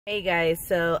Hey guys,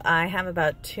 so I have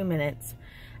about 2 minutes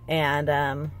and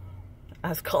I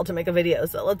was called to make a video,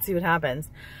 so let's see what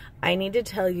happens. I need to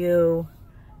tell you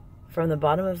from the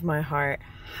bottom of my heart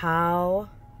how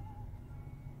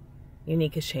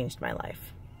Younique has changed my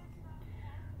life.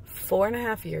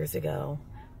 4.5 years ago,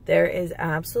 there is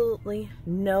absolutely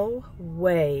no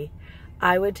way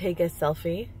I would take a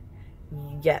selfie,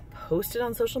 yet post it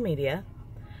on social media.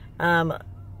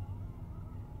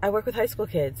 I work with high school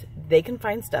kids. They can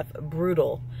find stuff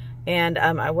brutal. And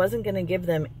I wasn't going to give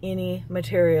them any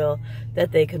material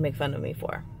that they could make fun of me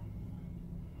for.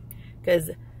 Because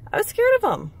I was scared of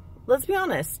them. Let's be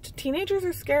honest. Teenagers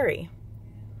are scary.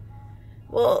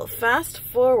 Well, fast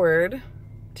forward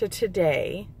to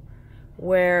today,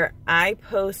 where I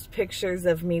post pictures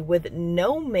of me with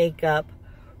no makeup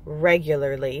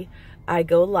regularly. I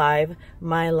go live.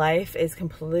 My life is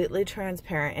completely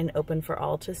transparent and open for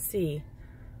all to see.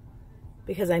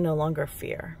 Because I no longer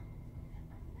fear.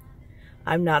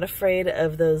 I'm not afraid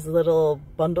of those little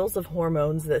bundles of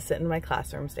hormones that sit in my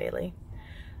classrooms daily.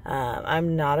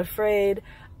 I'm not afraid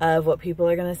of what people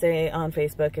are going to say on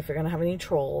Facebook if you're going to have any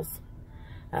trolls.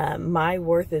 My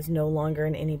worth is no longer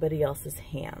in anybody else's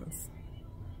hands.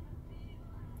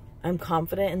 I'm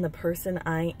confident in the person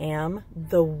I am,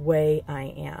 the way I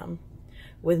am,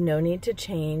 with no need to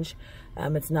change.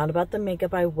 It's not about the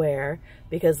makeup I wear,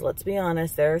 because let's be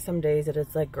honest, there are some days that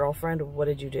it's like, girlfriend, what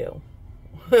did you do?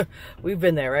 We've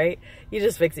been there, right? You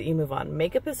just fix it, you move on.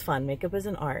 Makeup is fun. Makeup is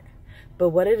an art. But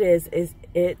what it is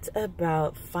it's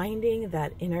about finding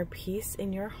that inner peace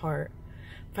in your heart,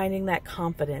 finding that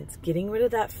confidence, getting rid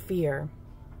of that fear,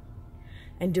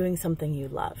 and doing something you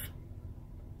love.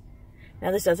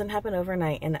 Now, this doesn't happen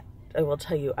overnight, and I will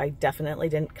tell you, I definitely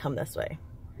didn't come this way.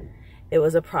 It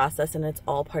was a process, and it's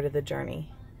all part of the journey.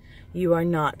 You are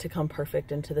not to come perfect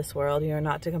into this world. You are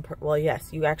not to come, well,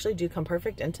 yes, you actually do come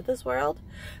perfect into this world,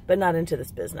 but not into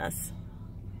this business.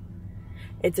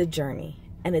 It's a journey,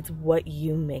 and it's what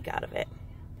you make out of it.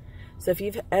 So if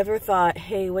you've ever thought,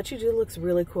 hey, what you do looks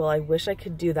really cool, I wish I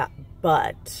could do that,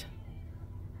 but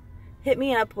hit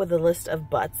me up with a list of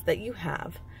buts that you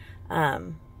have,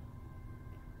 and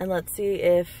let's see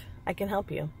if I can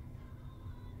help you.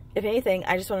 If anything,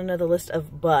 I just want to know the list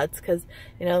of buts, because,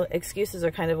 you know, excuses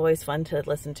are kind of always fun to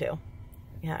listen to.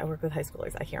 Yeah, I work with high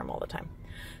schoolers. I hear them all the time.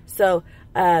 So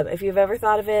if you've ever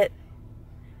thought of it,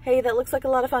 hey, that looks like a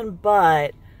lot of fun,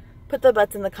 but put the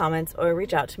buts in the comments or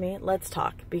reach out to me. Let's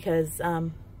talk, because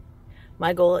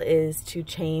my goal is to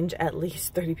change at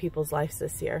least 30 people's lives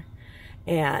this year.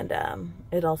 And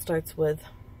it all starts with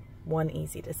one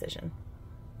easy decision.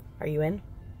 Are you in?